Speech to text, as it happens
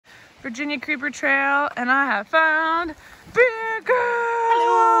Virginia Creeper Trail, and I have found Beer Girl!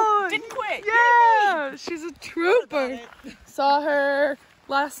 Hello! Didn't quit! Yeah! Yay! She's a trooper! Saw her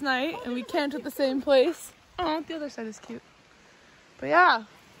last night, and we camped at the same place. Oh, the other side is cute. But yeah,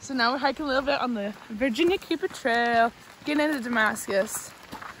 so now we're hiking a little bit on the Virginia Creeper Trail, getting into Damascus.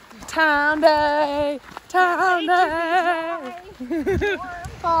 Town day! Town day!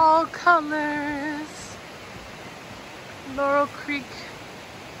 Fall colors. Laurel Creek.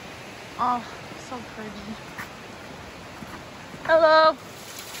 Oh, so pretty. Hello.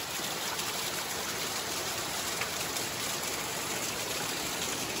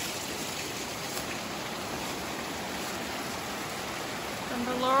 From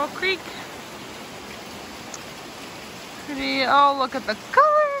the Laurel Creek. Pretty. Oh, look at the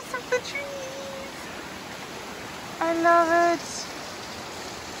colors of the trees. I love it.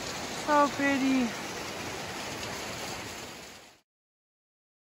 So pretty.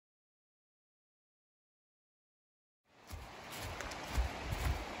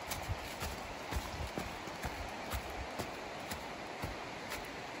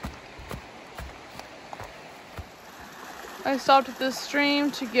 I stopped at this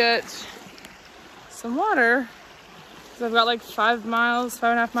stream to get some water because I've got like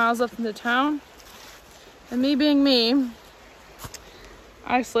 5.5 miles left into town. And me being me,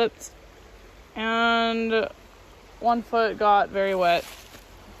 I slipped and one foot got very wet.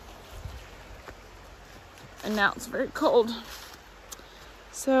 And now it's very cold.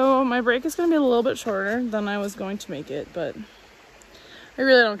 So my break is going to be a little bit shorter than I was going to make it, but I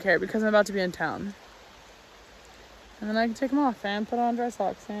really don't care because I'm about to be in town. And then I can take them off and put on dry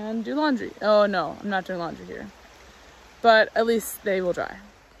socks and do laundry. Oh no, I'm not doing laundry here. But at least they will dry.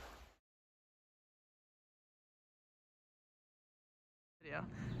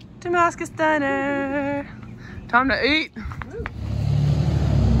 Damascus Diner. Time to eat.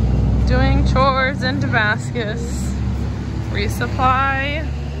 Doing chores in Damascus. Resupply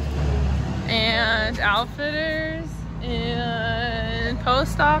and Outfitters and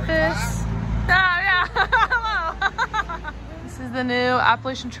post office. Yeah. Hello. This is the new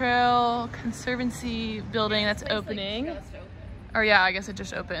Appalachian Trail Conservancy building that's opening. Or yeah, I guess it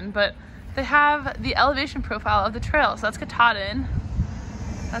just opened. But they have the elevation profile of the trail. So that's Katahdin.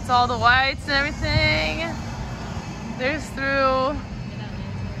 That's all the whites and everything. There's through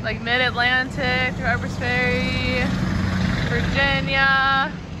like mid-Atlantic, through Harper's Ferry, Virginia.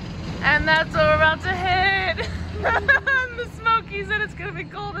 And that's what we're about to hit. The Smokies, and it's gonna be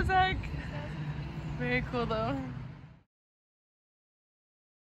cold as heck. Very cool though.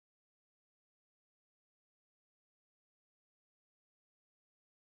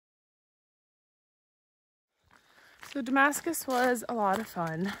 So Damascus was a lot of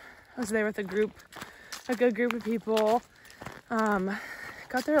fun. I was there with a good group of people.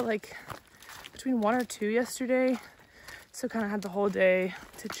 Got there at like between 1 or 2 yesterday. So kind of had the whole day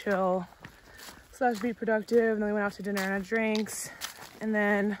to chill / be productive. And then we went out to dinner and had drinks. And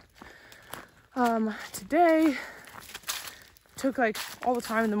then today took like all the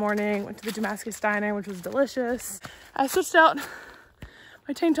time in the morning, went to the Damascus Diner, which was delicious. I switched out.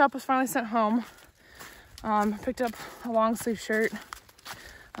 My tank top was finally sent home. Picked up a long sleeve shirt.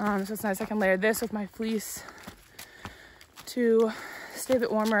 So it's nice I can layer this with my fleece to stay a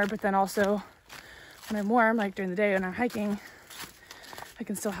bit warmer, but then also when I'm warm, like during the day when I'm hiking, I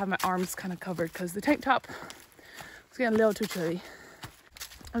can still have my arms kind of covered because the tank top was getting a little too chilly.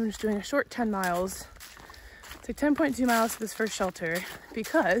 I'm just doing a short 10 miles. It's like 10.2 miles to this first shelter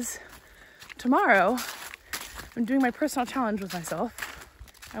because tomorrow I'm doing my personal challenge with myself.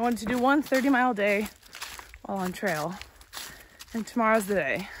 I wanted to do one 30-mile day while on trail, and tomorrow's the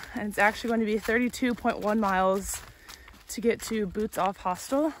day. And it's actually going to be 32.1 miles to get to Boots Off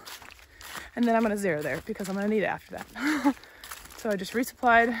Hostel, and then I'm going to zero there because I'm going to need it after that. So I just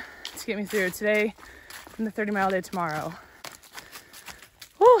resupplied to get me through today and the 30-mile day tomorrow.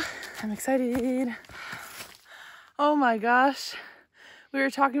 Whew, I'm excited. Oh my gosh. We were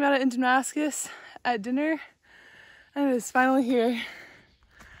talking about it in Damascus at dinner, and it is finally here.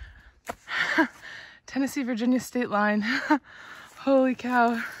 Tennessee-Virginia state line. Holy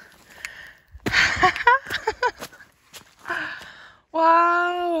cow.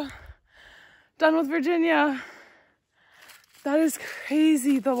 Wow. Done with Virginia. That is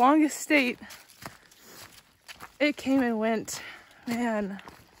crazy. The longest state. It came and went. Man.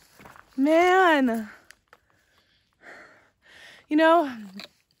 You know,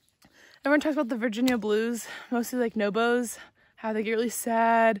 everyone talks about the Virginia blues, mostly like Nobos, how they get really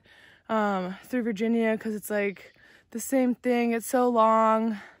sad through Virginia because it's like the same thing. It's so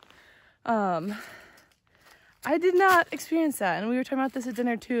long. I did not experience that. And we were talking about this at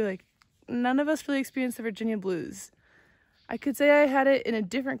dinner too. Like, none of us really experienced the Virginia blues. I could say I had it in a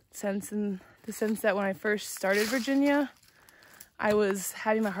different sense, in the sense that when I first started Virginia, I was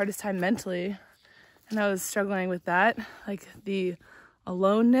having my hardest time mentally, and I was struggling with that, like the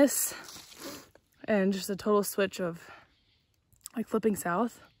aloneness and just a total switch of like flipping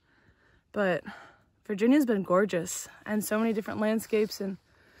south. But Virginia's been gorgeous, and so many different landscapes and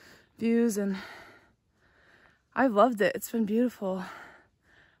views, and I've loved it. It's been beautiful.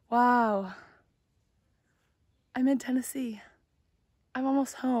 Wow. I'm in Tennessee. I'm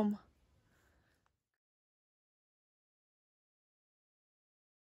almost home.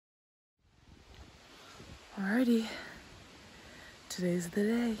 Alrighty. Today's the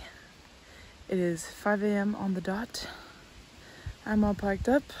day. It is 5 a.m. on the dot. I'm all parked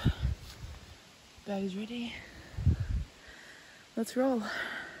up. Bag is ready. Let's roll.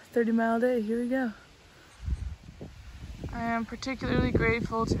 30-mile day. Here we go. I am particularly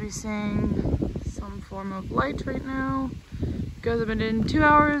grateful to be seeing some form of light right now, because I've been doing 2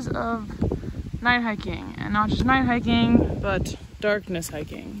 hours of night hiking, and not just night hiking, but darkness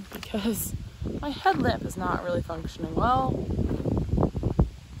hiking, because my headlamp is not really functioning well,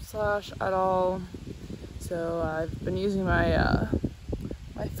 / at all. So I've been using my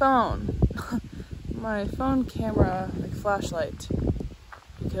my phone, my phone camera, like flashlight,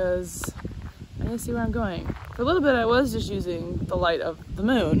 because I need to see where I'm going. For a little bit, I was just using the light of the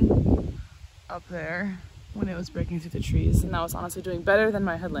moon up there when it was breaking through the trees, and that was honestly doing better than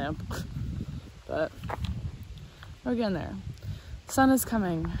my headlamp. But we're getting there. Sun is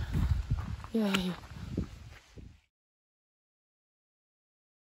coming. Yay.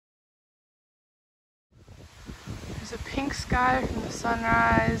 There's a pink sky from the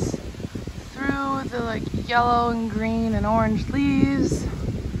sunrise through the like yellow and green and orange leaves.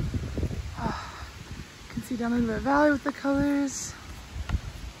 See down into the valley with the colors.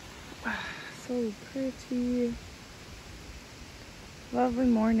 So pretty. Lovely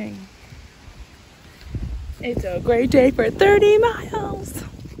morning. It's a great day for 30 miles.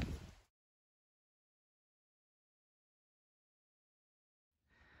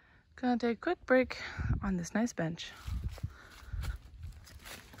 Gonna take a quick break on this nice bench.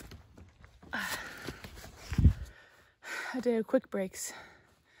 A day of quick breaks.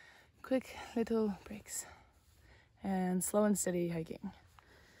 Quick little breaks. And slow and steady hiking.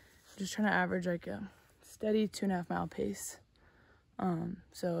 Just trying to average like a steady 2.5 mile pace.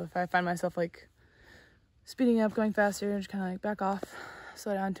 So if I find myself like speeding up, going faster, just kind of like back off,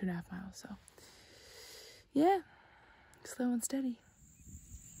 slow down 2.5 miles. So yeah, slow and steady.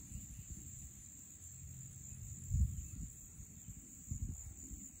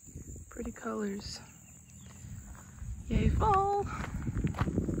 Pretty colors. Yay, fall.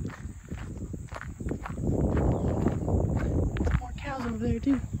 Over there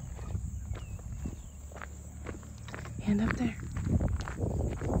too, and up there.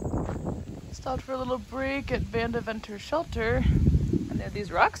 Stopped for a little break at Vandeventer Shelter, and there are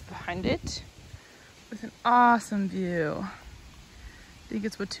these rocks behind it with an awesome view. I think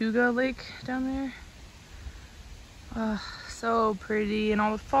it's Watauga Lake down there. So pretty, and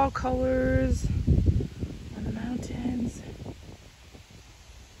all the fall colors on the mountains.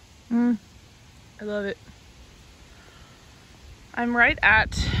 I love it. I'm right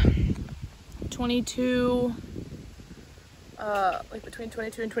at 22, like between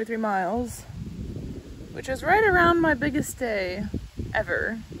 22 and 23 miles, which is right around my biggest day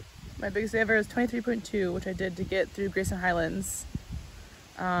ever. My biggest day ever is 23.2, which I did to get through Grayson Highlands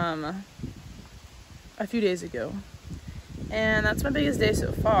a few days ago. And that's my biggest day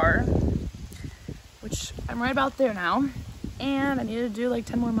so far, which I'm right about there now. And I need to do like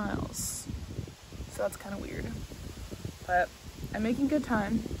 10 more miles. So that's kind of weird. But I'm making good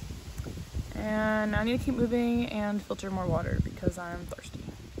time, and I need to keep moving and filter more water because I'm thirsty.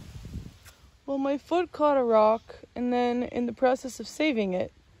 Well, my foot caught a rock, and then in the process of saving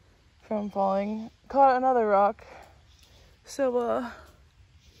it from falling, caught another rock. So,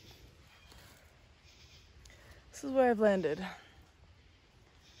 this is where I've landed.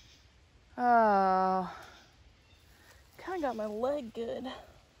 Kind of got my leg good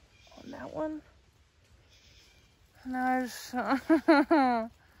on that one. Now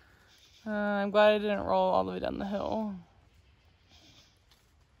I'm glad I didn't roll all the way down the hill.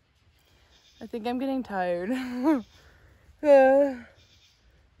 I think I'm getting tired. Okay.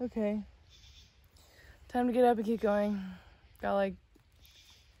 Time to get up and keep going. Got like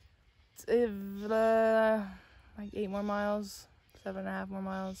 8 more miles, 7.5 more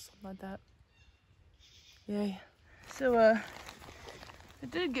miles, something like that. Yay. So I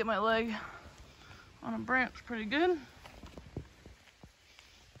did get my leg on a branch pretty good.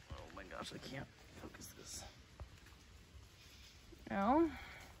 Oh my gosh, I can't focus this. No.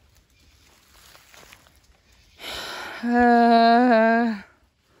 I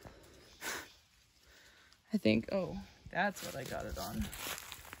think, oh, that's what I got it on.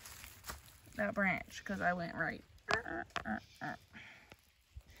 That branch, because I went right.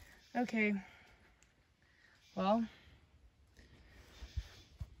 Okay. Well,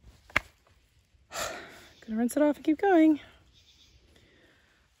 gonna rinse it off and keep going.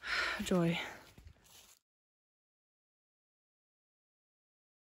 Joy.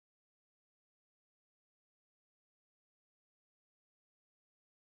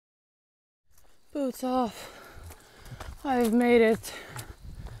 Boots off. I've made it.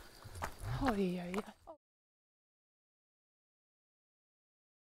 Oh yeah, yeah.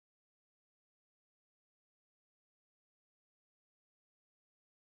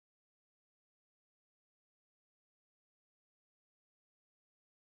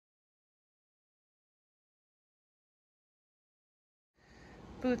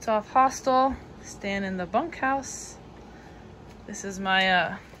 Boots off hostel. Staying in the bunkhouse. This is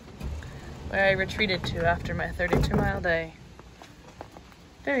my where I retreated to after my 32-mile day.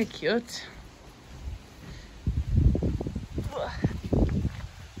 Very cute. Ugh.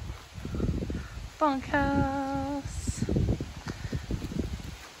 Bunkhouse.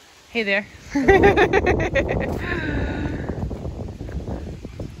 Hey there.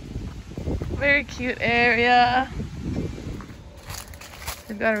 Very cute area.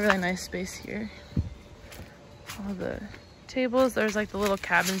 They've got a really nice space here. All the tables, there's like the little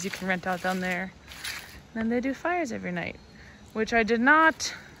cabins you can rent out down there. And then they do fires every night, which I did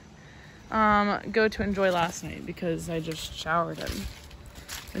not go to enjoy last night because I just showered and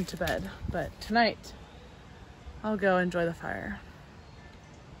went to bed. But tonight, I'll go enjoy the fire.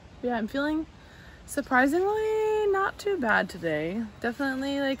 Yeah, I'm feeling surprisingly not too bad today.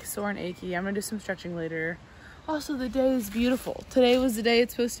 Definitely like sore and achy. I'm gonna do some stretching later. Also, the day is beautiful. Today was the day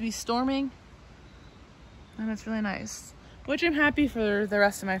it's supposed to be storming, and it's really nice. Which I'm happy for the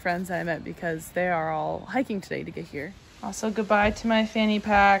rest of my friends that I met because they are all hiking today to get here. Also, goodbye to my fanny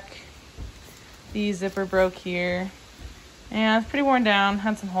pack. The zipper broke here. And it's pretty worn down,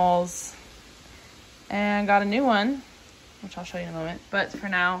 had some holes. And got a new one, which I'll show you in a moment. But for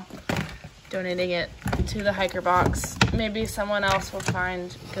now, donating it to the hiker box. Maybe someone else will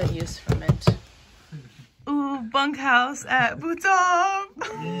find good use from it. Ooh, bunkhouse at Boots Off.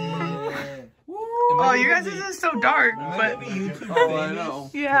 Yeah. Oh, you guys, this is so dark, but oh, I know.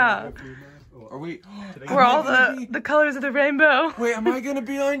 Yeah. Are we? We're all the colors of the rainbow. Wait, am I gonna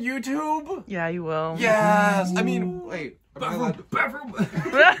be on YouTube? Yeah, you will. Yes. I mean, wait. Am I allowed to...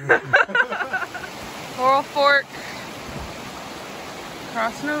 Laurel Fork.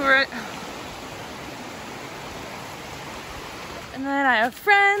 Crossing over it. And then I have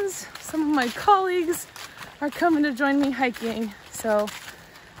friends. Some of my colleagues are coming to join me hiking, so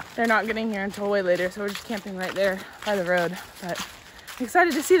they're not getting here until way later, so we're just camping right there by the road. But I'm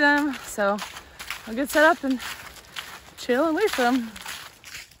excited to see them, so I'll get set up and chill and wait for them.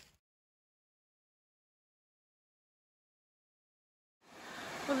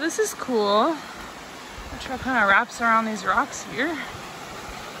 Well, this is cool. The trail kind of wraps around these rocks here,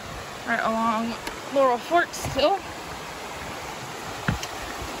 right along Laurel Fork still.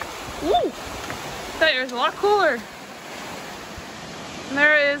 Woo! That air is a lot cooler. And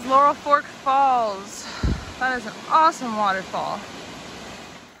there is Laurel Fork Falls. That is an awesome waterfall.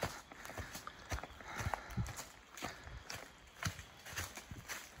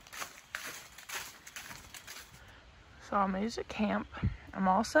 So I'm gonna use a camp. I'm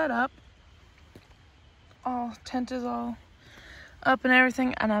all set up. Tent is all up and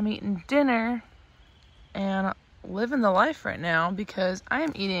everything, and I'm eating dinner and living the life right now because I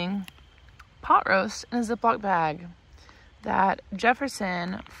am eating pot roast in a Ziploc bag that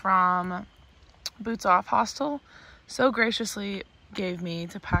Jefferson from Boots Off Hostel so graciously gave me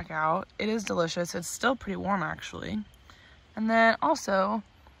to pack out. It is delicious. It's still pretty warm actually. And then also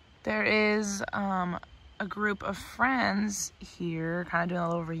there is a group of friends here kind of doing a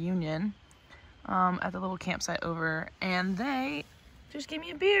little reunion at the little campsite over, and they just gave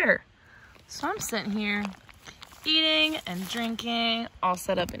me a beer. So I'm sitting here eating and drinking, all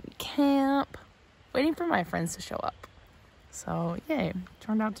set up in camp, waiting for my friends to show up. So yay,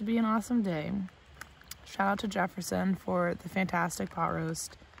 turned out to be an awesome day. Shout out to Jefferson for the fantastic pot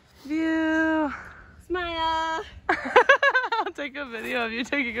roast. View. Smile. I'll take a video of you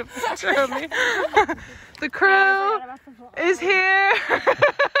taking a picture of me. The crew is here.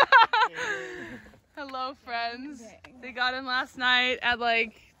 Hello, friends. They got in last night at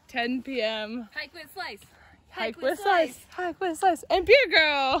like 10 p.m. Hike with Slice. Hike with Slice. Hike with Slice. And Beer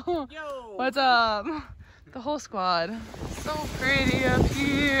Girl. Yo. What's up? The whole squad. So pretty up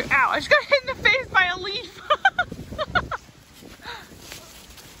here. Ow, I just got hit in the face by a leaf.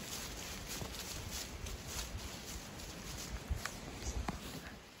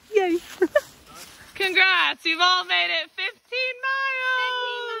 Yay. Congrats, you've all made it 15 miles.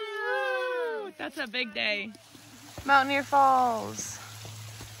 15 miles. That's a big day. Mountaineer Falls.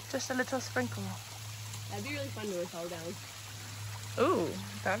 Just a little sprinkle. That'd be really fun to fall down. Ooh,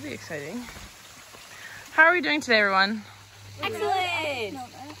 that'd be exciting. How are we doing today, everyone? Excellent.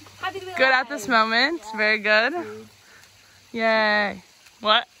 Happy to be Good at this moment. Very good. Yay.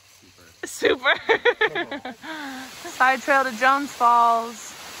 What? Super. Side trail to Jones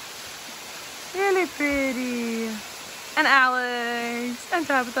Falls. Really pretty. And Alex. And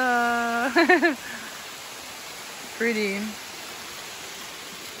Tabitha. Pretty.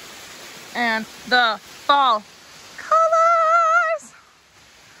 And the fall colors.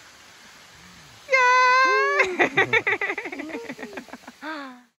 Yay!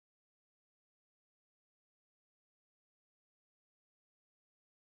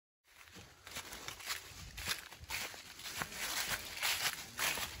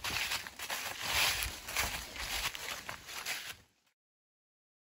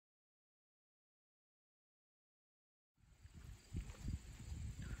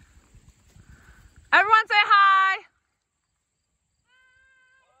 Everyone say hi.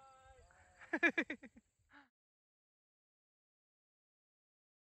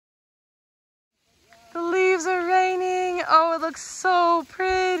 The leaves are raining. Oh, it looks so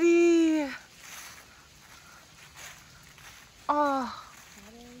pretty. Oh.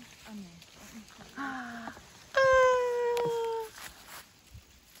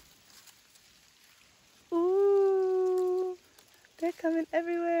 Ooh. They're coming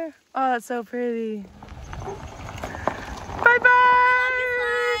everywhere. Oh, that's so pretty. Bye bye.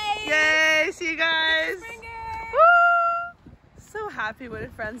 Yay, see you guys. Woo! So happy when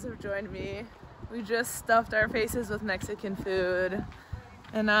friends have joined me. We just stuffed our faces with Mexican food,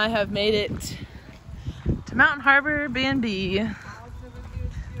 and I have made it to Mountain Harbor B&B.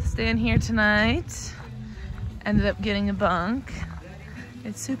 Staying here tonight. Ended up getting a bunk.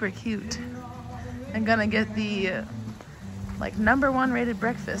 It's super cute. I'm gonna get the like #1 rated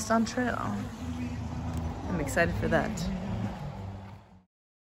breakfast on trail. I'm excited for that.